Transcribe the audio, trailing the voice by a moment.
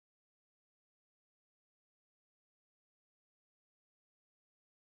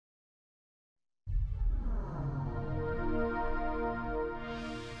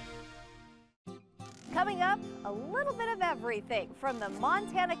coming up, a little bit of everything from the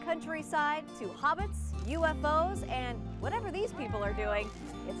Montana countryside to hobbits, UFOs, and whatever these people are doing.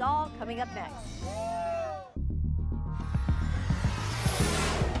 It's all coming up next.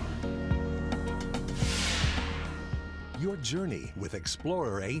 Your journey with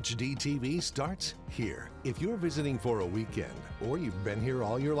Explorer HD TV starts here. If you're visiting for a weekend or you've been here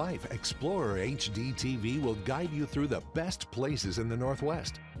all your life, Explorer HD TV will guide you through the best places in the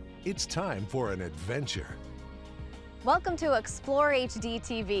Northwest. It's time for an adventure. Welcome to Explore HD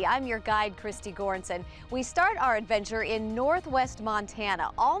TV. I'm your guide, Christy Goranson. We start our adventure in northwest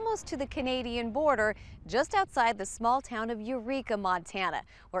Montana, almost to the Canadian border, just outside the small town of Eureka, Montana,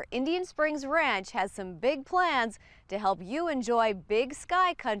 where Indian Springs Ranch has some big plans to help you enjoy big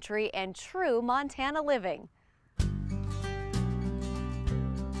sky country and true Montana living.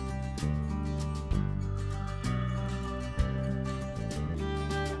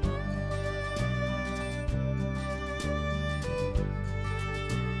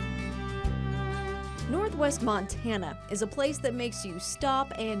 Northwest Montana is a place that makes you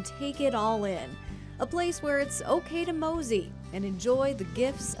stop and take it all in. A place where it's okay to mosey and enjoy the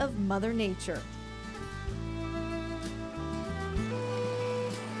gifts of Mother Nature.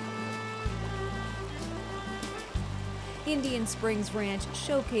 Indian Springs Ranch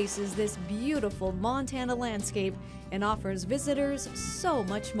showcases this beautiful Montana landscape and offers visitors so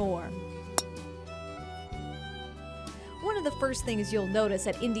much more. One of the first things you'll notice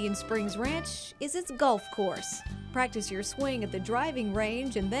at Indian Springs Ranch is its golf course. Practice your swing at the driving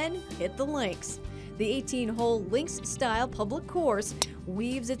range and then hit the links. The 18-hole links-style public course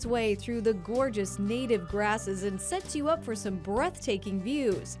weaves its way through the gorgeous native grasses and sets you up for some breathtaking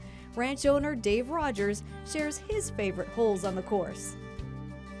views. Ranch owner Dave Rogers shares his favorite holes on the course.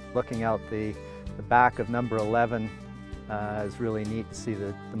 Looking out the back of number 11 is really neat to see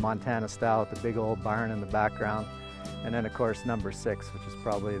the Montana style with the big old barn in the background. And then of course number 6, which is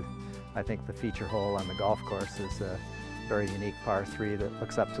probably, I think, the feature hole on the golf course, is a very unique par 3 that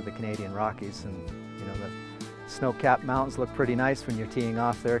looks up to the Canadian Rockies. And you know, the snow-capped mountains look pretty nice when you're teeing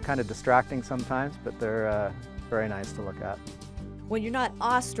off there. Kind of distracting sometimes, but they're very nice to look at. When you're not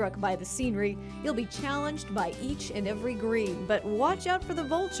awestruck by the scenery, you'll be challenged by each and every green. But watch out for the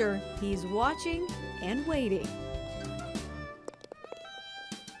vulture. He's watching and waiting.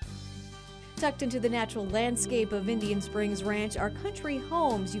 Tucked into the natural landscape of Indian Springs Ranch are country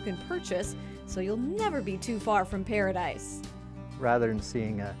homes you can purchase, so you'll never be too far from paradise. Rather than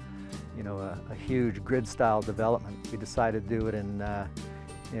seeing a huge grid-style development, we decided to do it in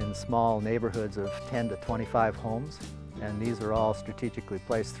small neighborhoods of 10 to 25 homes, and these are all strategically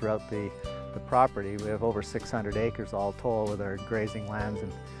placed throughout the property. We have over 600 acres all told with our grazing lands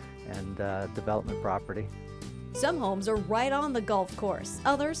and development property. Some homes are right on the golf course.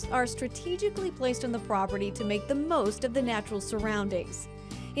 Others are strategically placed on the property to make the most of the natural surroundings.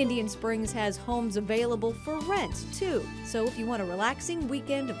 Indian Springs has homes available for rent, too. So if you want a relaxing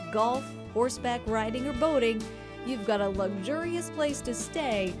weekend of golf, horseback riding, or boating, you've got a luxurious place to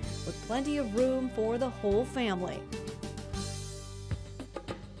stay with plenty of room for the whole family.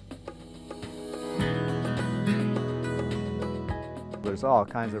 There's all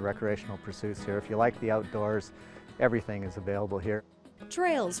kinds of recreational pursuits here. If you like the outdoors, everything is available here.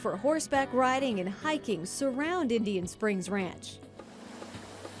 Trails for horseback riding and hiking surround Indian Springs Ranch.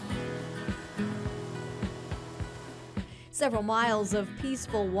 Several miles of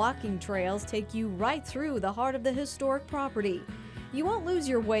peaceful walking trails take you right through the heart of the historic property. You won't lose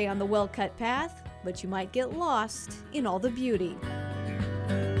your way on the well-cut path, but you might get lost in all the beauty.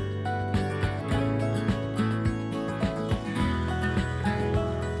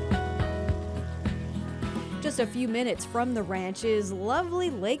 Just a few minutes from the ranch is lovely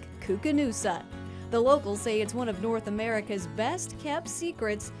Lake Koocanusa. The locals say it's one of North America's best-kept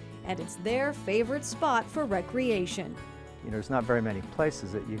secrets, and it's their favorite spot for recreation. You know, there's not very many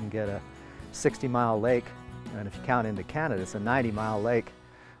places that you can get a 60-mile lake, and if you count into Canada, it's a 90-mile lake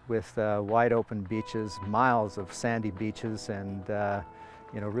with wide open beaches, miles of sandy beaches, and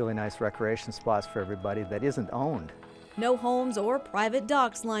you know, really nice recreation spots for everybody that isn't owned. No homes or private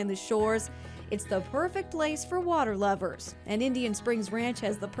docks line the shores. It's the perfect place for water lovers, and Indian Springs Ranch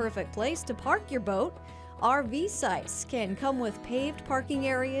has the perfect place to park your boat. RV sites can come with paved parking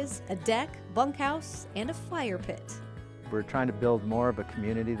areas, a deck, bunkhouse, and a fire pit. We're trying to build more of a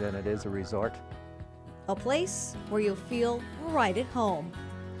community than it is a resort. A place where you'll feel right at home.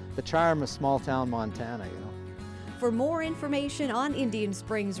 The charm of small-town Montana, you know. For more information on Indian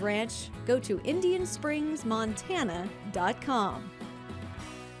Springs Ranch, go to indianspringsmontana.com.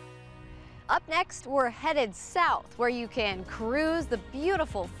 Up next, we're headed south, where you can cruise the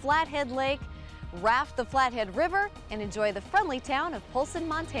beautiful Flathead Lake, raft the Flathead River, and enjoy the friendly town of Polson,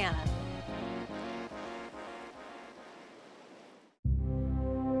 Montana.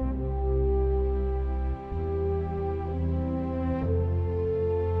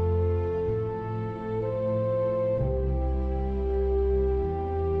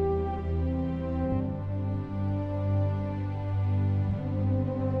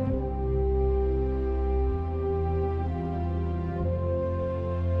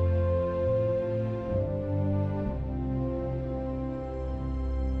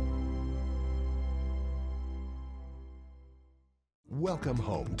 Welcome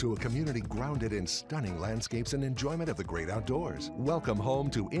home to a community grounded in stunning landscapes and enjoyment of the great outdoors. Welcome home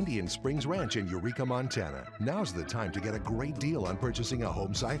to Indian Springs Ranch in Eureka, Montana. Now's the time to get a great deal on purchasing a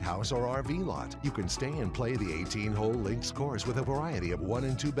home site, house, or RV lot. You can stay and play the 18-hole links course with a variety of 1-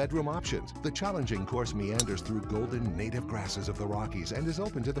 and 2-bedroom options. The challenging course meanders through golden native grasses of the Rockies and is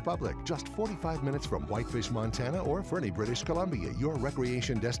open to the public. Just 45 minutes from Whitefish, Montana or Fernie, British Columbia. Your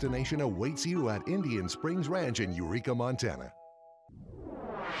recreation destination awaits you at Indian Springs Ranch in Eureka, Montana.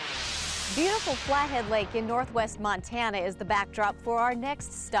 Beautiful Flathead Lake in northwest Montana is the backdrop for our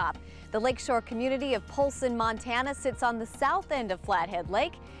next stop. The lakeshore community of Polson, Montana sits on the south end of Flathead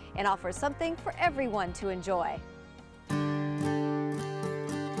Lake and offers something for everyone to enjoy.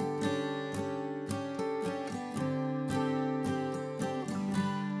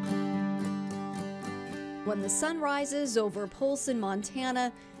 When the sun rises over Polson,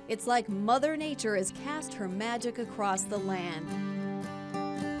 Montana, it's like Mother Nature has cast her magic across the land.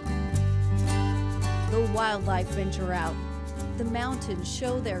 The wildlife venture out, the mountains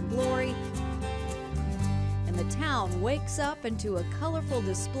show their glory, and the town wakes up into a colorful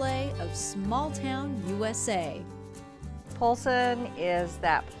display of small-town USA. Polson is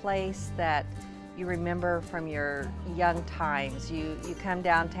that place that you remember from your young times. You come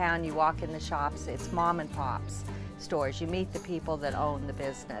downtown, you walk in the shops, it's mom and pop's stores. You meet the people that own the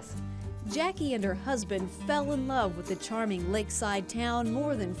business. Jackie and her husband fell in love with the charming lakeside town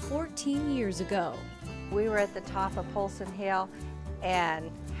more than 14 years ago. We were at the top of Polson Hill,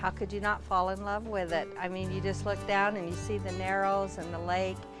 and how could you not fall in love with it? I mean, you just look down and you see the Narrows and the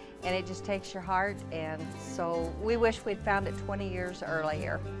lake, and it just takes your heart, and so we wish we'd found it 20 years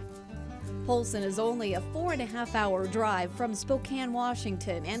earlier. Polson is only a 4.5-hour drive from Spokane,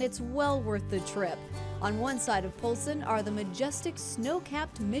 Washington, and it's well worth the trip. On one side of Polson are the majestic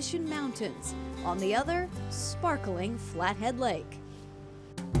snow-capped Mission Mountains. On the other, sparkling Flathead Lake.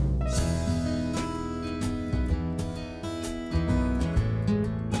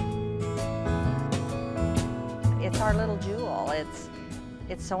 It's our little jewel.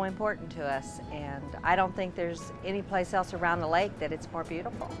 It's so important to us, and I don't think there's any place else around the lake that it's more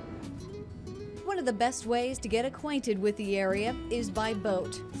beautiful. One of the best ways to get acquainted with the area is by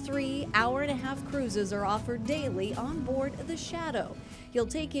boat. 3 hour-and-a-half cruises are offered daily on board the Shadow. You'll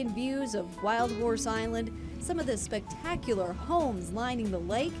take in views of Wild Horse Island, some of the spectacular homes lining the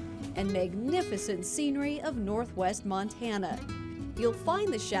lake, and magnificent scenery of northwest Montana. You'll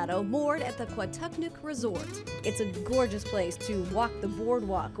find the Shadow moored at the Quatucknuck Resort. It's a gorgeous place to walk the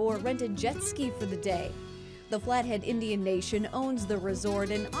boardwalk or rent a jet ski for the day. The Flathead Indian Nation owns the resort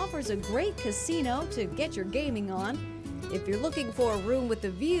and offers a great casino to get your gaming on. If you're looking for a room with a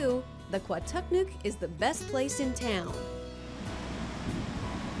view, the Quatucknuck is the best place in town.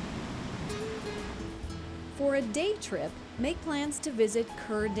 For a day trip, make plans to visit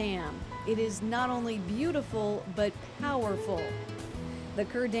Kerr Dam. It is not only beautiful, but powerful. The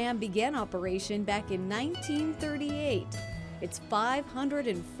Kerr Dam began operation back in 1938. It's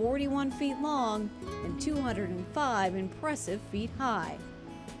 541 feet long and 205 impressive feet high.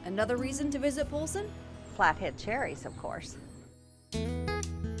 Another reason to visit Polson? Flathead cherries, of course.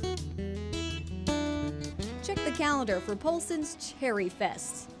 Check the calendar for Polson's Cherry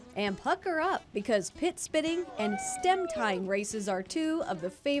Fest. And pucker up, because pit spitting and stem tying races are 2 of the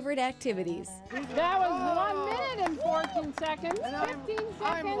favorite activities. That was 1 minute and 14 seconds, 15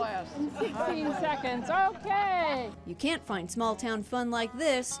 seconds, and 16 seconds. Okay. You can't find small town fun like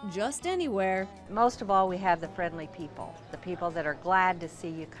this just anywhere. Most of all, we have the friendly people, the people that are glad to see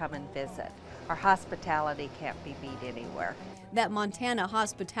you come and visit. Our hospitality can't be beat anywhere. That Montana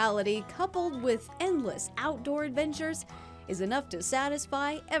hospitality, coupled with endless outdoor adventures, is enough to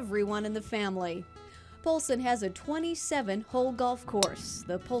satisfy everyone in the family. Polson has a 27-hole golf course.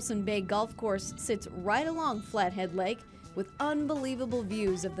 The Polson Bay Golf Course sits right along Flathead Lake with unbelievable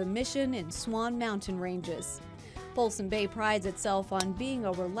views of the Mission and Swan Mountain ranges. Polson Bay prides itself on being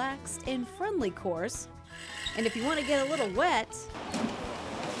a relaxed and friendly course. And if you want to get a little wet,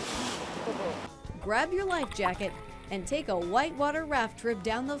 grab your life jacket and take a whitewater raft trip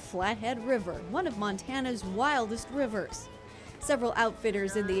down the Flathead River, one of Montana's wildest rivers. Several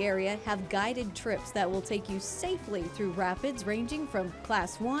outfitters in the area have guided trips that will take you safely through rapids ranging from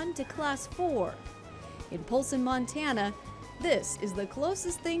Class 1 to Class 4. In Polson, Montana, this is the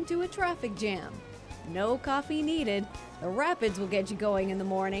closest thing to a traffic jam. No coffee needed. The rapids will get you going in the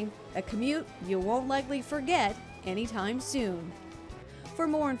morning, a commute you won't likely forget anytime soon. For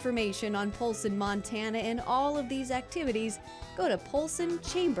more information on Polson, Montana and all of these activities, go to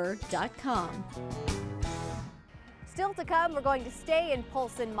polsonchamber.com. Still to come, we're going to stay in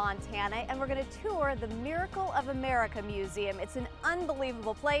Polson, Montana, and we're going to tour the Miracle of America Museum. It's an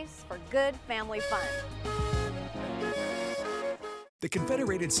unbelievable place for good family fun. The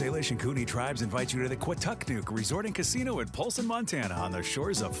Confederated Salish and Cooney tribes invite you to the Quatucknuck Resort and Casino in Polson, Montana on the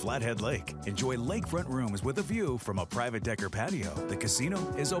shores of Flathead Lake. Enjoy lakefront rooms with a view from a private decker patio. The casino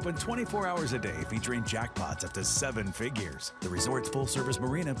is open 24 hours a day, featuring jackpots up to 7 figures. The resort's full-service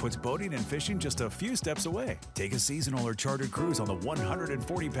marina puts boating and fishing just a few steps away. Take a seasonal or chartered cruise on the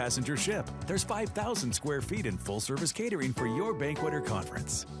 140-passenger ship. There's 5,000 square feet in full-service catering for your banquet or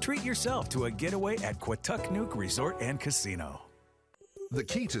conference. Treat yourself to a getaway at Quatucknuck Resort and Casino. The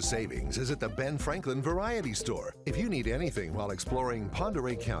key to savings is at the Ben Franklin Variety Store. If you need anything while exploring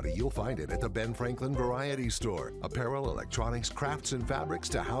Ponderay County, you'll find it at the Ben Franklin Variety Store. Apparel, electronics, crafts and fabrics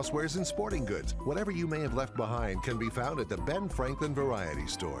to housewares and sporting goods. Whatever you may have left behind can be found at the Ben Franklin Variety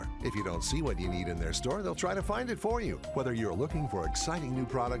Store. If you don't see what you need in their store, they'll try to find it for you. Whether you're looking for exciting new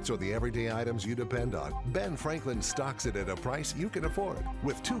products or the everyday items you depend on, Ben Franklin stocks it at a price you can afford,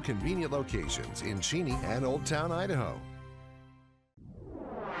 with 2 convenient locations in Cheney and Old Town, Idaho.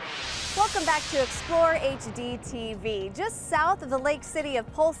 Welcome back to Explore HD TV. Just south of the lake city of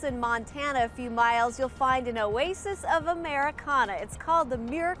Polson, Montana, a few miles, you'll find an oasis of Americana. It's called the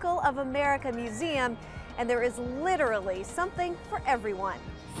Miracle of America Museum, and there is literally something for everyone.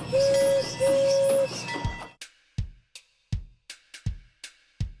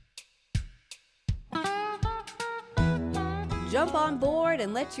 Jump on board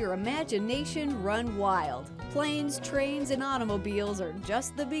and let your imagination run wild. Planes, trains, and automobiles are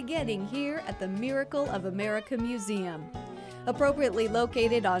just the beginning here at the Miracle of America Museum. Appropriately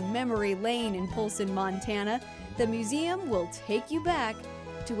located on Memory Lane in Polson, Montana, the museum will take you back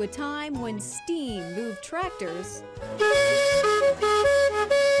to a time when steam moved tractors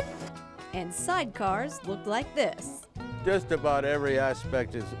and sidecars looked like this. Just about every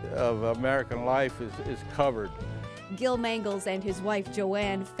aspect of American life is covered. Gil Mangles and his wife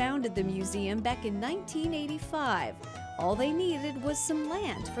Joanne founded the museum back in 1985. All they needed was some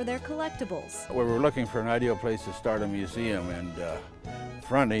land for their collectibles. We were looking for an ideal place to start a museum, and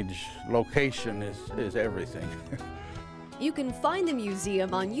frontage, location is everything. You can find the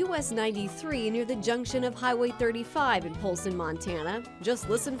museum on US 93 near the junction of Highway 35 in Polson, Montana. Just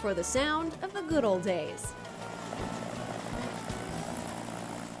listen for the sound of the good old days.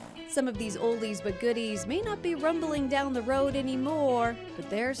 Some of these oldies but goodies may not be rumbling down the road anymore, but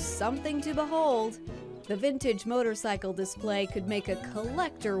there's something to behold. The vintage motorcycle display could make a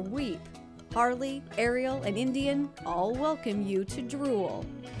collector weep. Harley, Ariel, and Indian all welcome you to drool.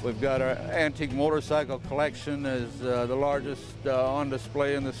 We've got our antique motorcycle collection is the largest on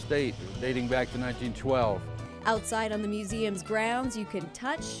display in the state, dating back to 1912. Outside on the museum's grounds, you can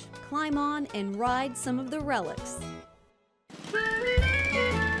touch, climb on, and ride some of the relics.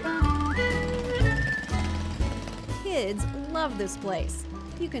 Kids love this place.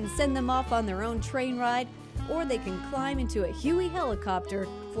 You can send them off on their own train ride, or they can climb into a Huey helicopter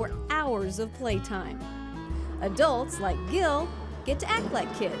for hours of playtime. Adults like Gil get to act like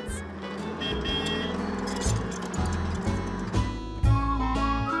kids.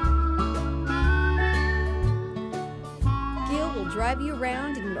 Gil will drive you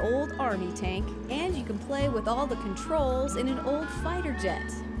around in an old army tank, and you can play with all the controls in an old fighter jet.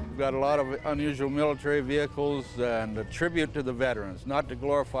 We've got a lot of unusual military vehicles and a tribute to the veterans, not to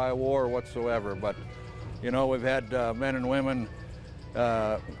glorify war whatsoever, but you know, we've had men and women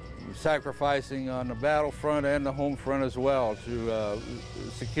sacrificing on the battlefront and the home front as well to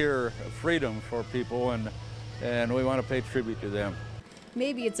secure freedom for people, and we want to pay tribute to them.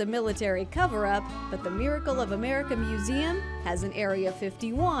 Maybe it's a military cover-up, but the Miracle of America Museum has an Area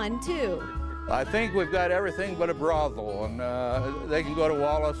 51 too. I think we've got everything but a brothel, and they can go to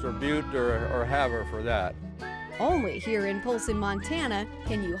Wallace or Butte or Havre for that. Only here in Polson, Montana,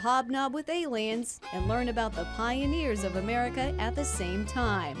 can you hobnob with aliens and learn about the pioneers of America at the same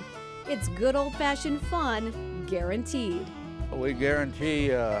time. It's good old-fashioned fun, guaranteed. We guarantee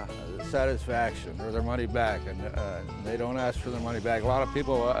satisfaction or their money back, and they don't ask for their money back. A lot of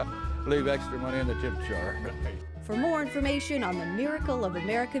people leave extra money in the tip jar. For more information on the Miracle of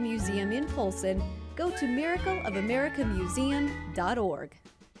America Museum in Polson, go to miracleofamericamuseum.org.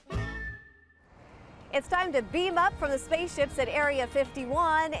 It's time to beam up from the spaceships at Area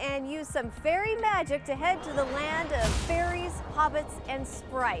 51 and use some fairy magic to head to the land of fairies, hobbits, and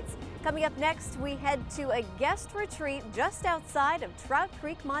sprites. Coming up next, we head to a guest retreat just outside of Trout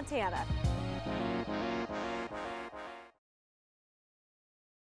Creek, Montana.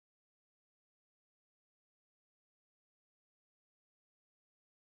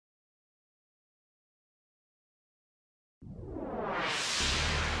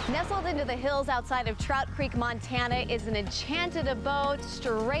 Nestled into the hills outside of Trout Creek, Montana is an enchanted abode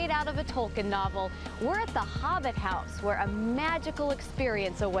straight out of a Tolkien novel. We're at the Hobbit House, where a magical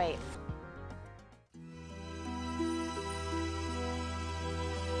experience awaits.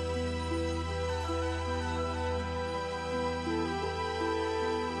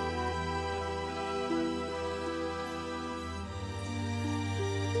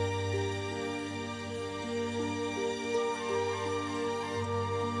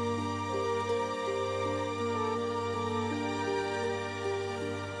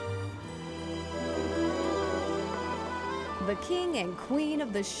 The King and Queen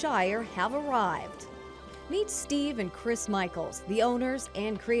of the Shire have arrived. Meet Steve and Chris Michaels, the owners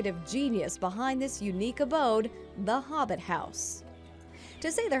and creative genius behind this unique abode, the Hobbit House.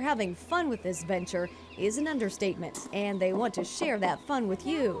 To say they're having fun with this venture is an understatement, and they want to share that fun with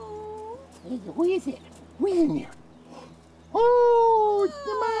you. Who is it? Who's in there? Oh, it's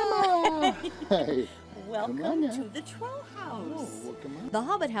the mama! Hey. Welcome to the Troll House. The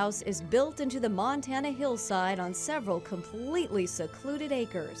Hobbit House is built into the Montana hillside on several completely secluded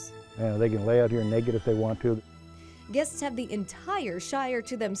acres. They can lay out here naked if they want to. Guests have the entire Shire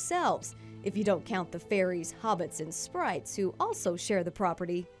to themselves, if you don't count the fairies, hobbits, and sprites who also share the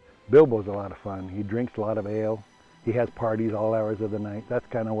property. Bilbo's a lot of fun. He drinks a lot of ale. He has parties all hours of the night. That's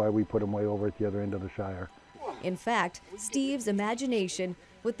kind of why we put him way over at the other end of the Shire. In fact, Steve's imagination,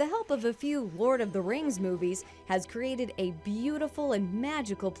 with the help of a few Lord of the Rings movies, has created a beautiful and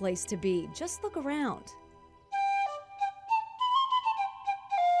magical place to be. Just look around.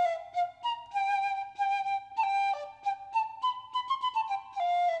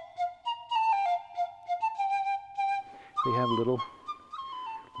 They have little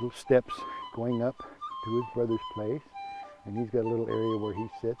steps going up to his brother's place, and he's got a little area where he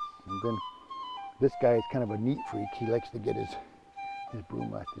sits. And then this guy is kind of a neat freak. He likes to get his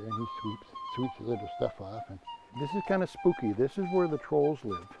broom out there and he sweeps the little stuff off. And this is kind of spooky. This is where the trolls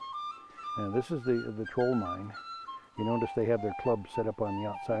live. And this is the troll mine. You notice they have their clubs set up on the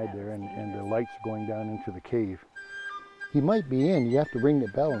outside there, and the lights going down into the cave. He might be in. You have to ring the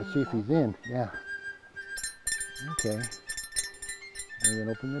bell and see if he's in. Yeah. Okay. And then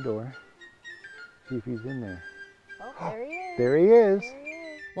open the door. See if he's in there. Oh, there he is. There he is.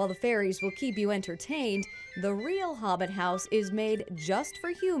 While the fairies will keep you entertained, the real Hobbit House is made just for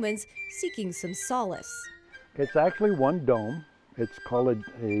humans seeking some solace. It's actually one dome. It's called a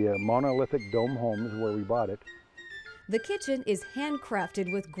monolithic dome home is where we bought it. The kitchen is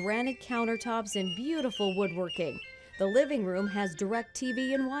handcrafted with granite countertops and beautiful woodworking. The living room has direct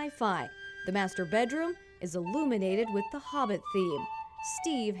TV and Wi-Fi. The master bedroom is illuminated with the Hobbit theme.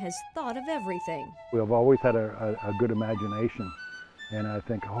 Steve has thought of everything. We've always had a good imagination. And I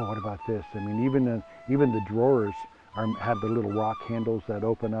think, oh, what about this? I mean, even the drawers have the little rock handles that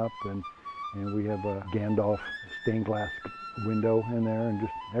open up, and we have a Gandalf stained glass window in there, and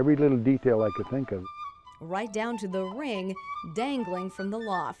just every little detail I could think of. Right down to the ring dangling from the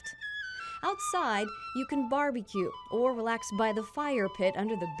loft. Outside, you can barbecue or relax by the fire pit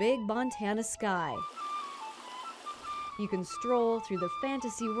under the big Montana sky. You can stroll through the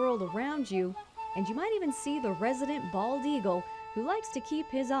fantasy world around you, and you might even see the resident bald eagle who likes to keep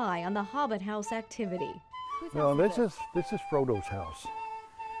his eye on the Hobbit House activity. Well, this is Frodo's house.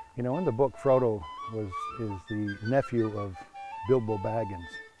 You know, in the book, Frodo is the nephew of Bilbo Baggins,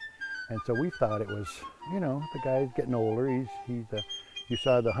 and so we thought it was, you know, the guy's getting older. You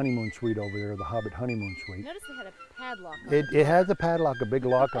saw the honeymoon suite over there, the Hobbit honeymoon suite. Notice they had a padlock on It has a padlock, a big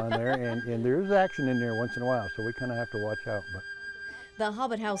lock on there, and there's action in there once in a while, so we kind of have to watch out. But the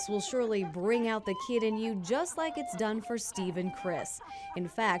Hobbit House will surely bring out the kid in you just like it's done for Steve and Chris. In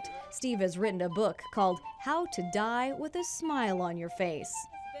fact, Steve has written a book called How to Die with a Smile on Your Face.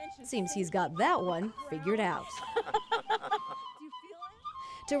 Seems he's got that one figured out.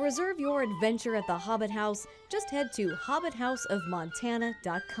 To reserve your adventure at the Hobbit House, just head to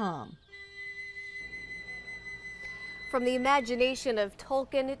hobbithouseofmontana.com. From the imagination of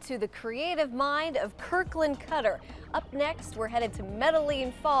Tolkien to the creative mind of Kirkland Cutter. Up next, we're headed to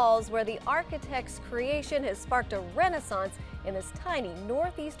Medellin Falls, where the architect's creation has sparked a renaissance in this tiny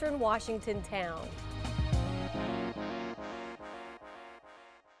northeastern Washington town.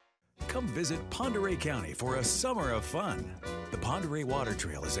 Come visit Pend Oreille County for a summer of fun. The Pend Oreille Water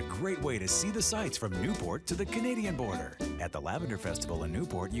Trail is a great way to see the sights from Newport to the Canadian border. At the Lavender Festival in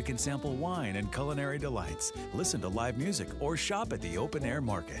Newport, you can sample wine and culinary delights, listen to live music, or shop at the open-air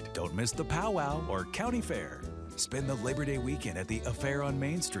market. Don't miss the powwow or county fair. Spend the Labor Day weekend at the Affair on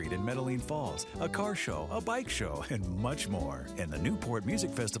Main Street in Medellin Falls, a car show, a bike show, and much more. And the Newport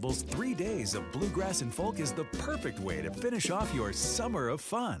Music Festival's 3 days of bluegrass and folk is the perfect way to finish off your summer of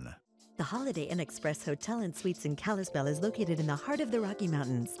fun. The Holiday Inn Express Hotel and Suites in Kalispell is located in the heart of the Rocky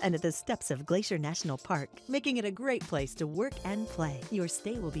Mountains and at the steps of Glacier National Park, making it a great place to work and play. Your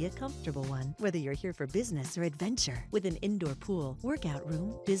stay will be a comfortable one, whether you're here for business or adventure. With an indoor pool, workout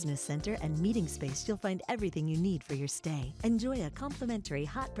room, business center, and meeting space, you'll find everything you need for your stay. Enjoy a complimentary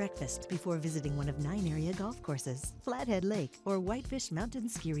hot breakfast before visiting one of 9 area golf courses, Flathead Lake, or Whitefish Mountain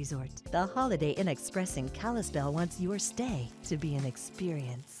Ski Resort. The Holiday Inn Express in Kalispell wants your stay to be an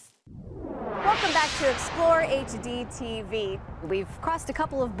experience. Welcome back to Explore HD TV. We've crossed a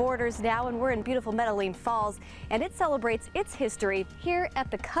couple of borders now, and we're in beautiful Medellin Falls, and it celebrates its history here at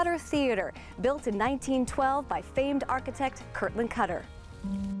the Cutter Theater, built in 1912 by famed architect Kirkland Cutter.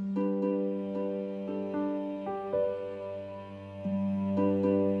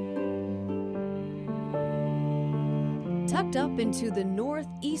 Tucked up into the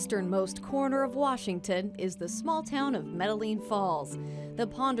northeasternmost corner of Washington is the small town of Medellin Falls. The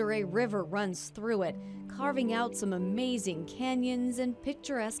Pend Oreille River runs through it, carving out some amazing canyons and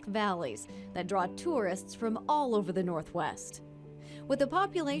picturesque valleys that draw tourists from all over the Northwest. With a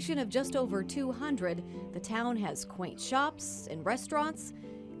population of just over 200, the town has quaint shops and restaurants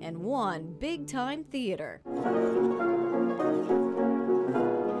and one big-time theater.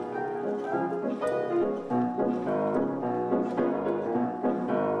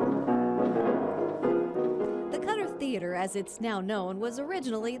 Theater, as it's now known, was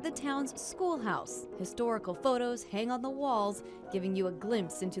originally the town's schoolhouse. Historical photos hang on the walls, giving you a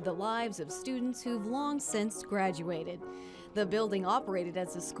glimpse into the lives of students who've long since graduated. The building operated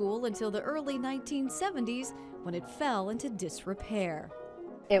as a school until the early 1970s, when it fell into disrepair.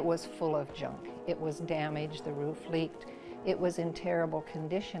 It was full of junk. It was damaged, the roof leaked. It was in terrible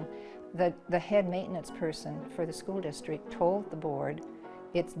condition. The head maintenance person for the school district told the board,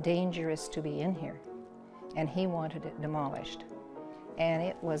 it's dangerous to be in here. And he wanted it demolished. And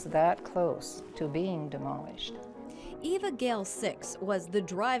it was that close to being demolished. Eva Gale Six was the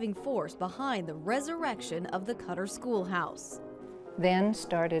driving force behind the resurrection of the Cutter Schoolhouse. Then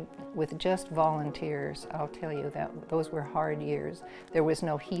started with just volunteers. I'll tell you that those were hard years. There was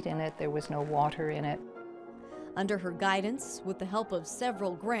no heat in it, there was no water in it. Under her guidance, with the help of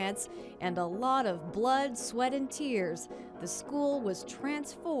several grants and a lot of blood, sweat, and tears, the school was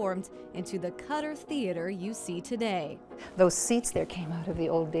transformed into the Cutter Theater you see today. Those seats there came out of the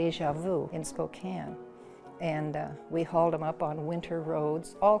old Deja Vu in Spokane. And we hauled them up on winter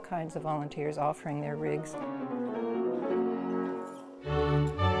roads, all kinds of volunteers offering their rigs.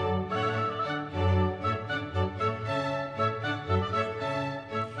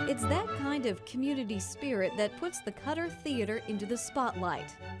 It's that kind of community spirit that puts the Cutter Theater into the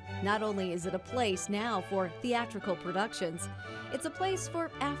spotlight. Not only is it a place now for theatrical productions, it's a place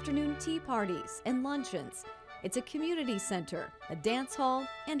for afternoon tea parties and luncheons. It's a community center, a dance hall,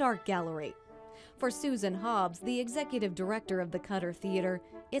 and art gallery. For Susan Hobbs, the executive director of the Cutter Theater,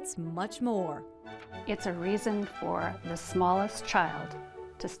 it's much more. It's a reason for the smallest child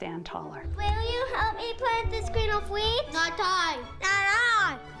to stand taller. Will you help me plant this grain of wheat? Not I. Not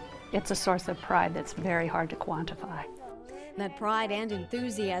I. It's a source of pride that's very hard to quantify. That pride and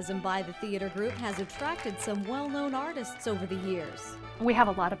enthusiasm by the theater group has attracted some well-known artists over the years. We have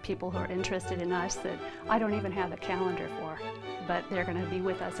a lot of people who are interested in us that I don't even have a calendar for, but they're going to be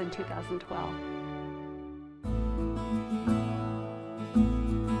with us in 2012.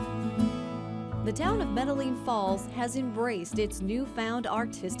 The town of Medellin Falls has embraced its newfound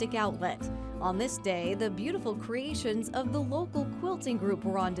artistic outlet. On this day, the beautiful creations of the local quilting group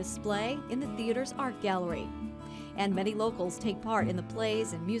were on display in the theater's art gallery. And many locals take part in the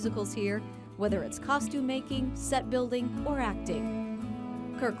plays and musicals here, whether it's costume making, set building, or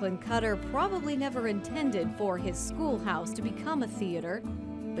acting. Kirkland Cutter probably never intended for his schoolhouse to become a theater,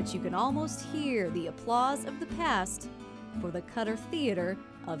 but you can almost hear the applause of the past for the Cutter Theater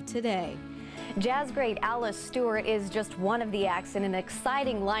of today. Jazz great Alice Stewart is just one of the acts in an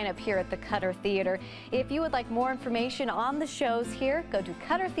exciting lineup here at the Cutter Theater. If you would like more information on the shows here, go to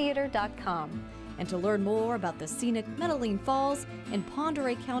cuttertheater.com. And to learn more about the scenic Medellin Falls in Pend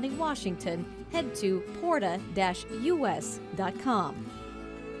Oreille County, Washington, head to porta-us.com.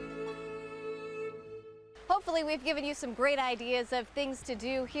 Hopefully we've given you some great ideas of things to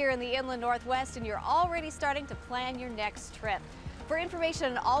do here in the Inland Northwest, and you're already starting to plan your next trip. For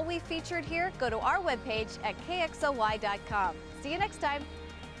information on all we featured here, go to our webpage at kxly.com. See you next time.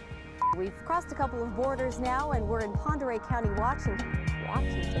 We've crossed a couple of borders now, and we're in Pend Oreille County, Washington.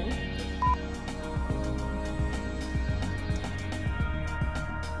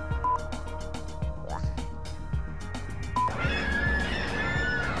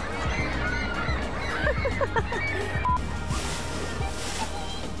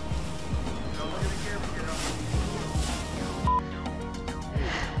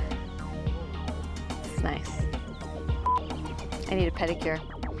 It's nice. I need a pedicure.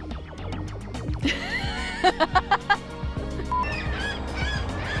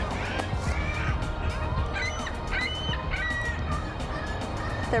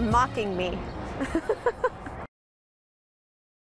 They're mocking me.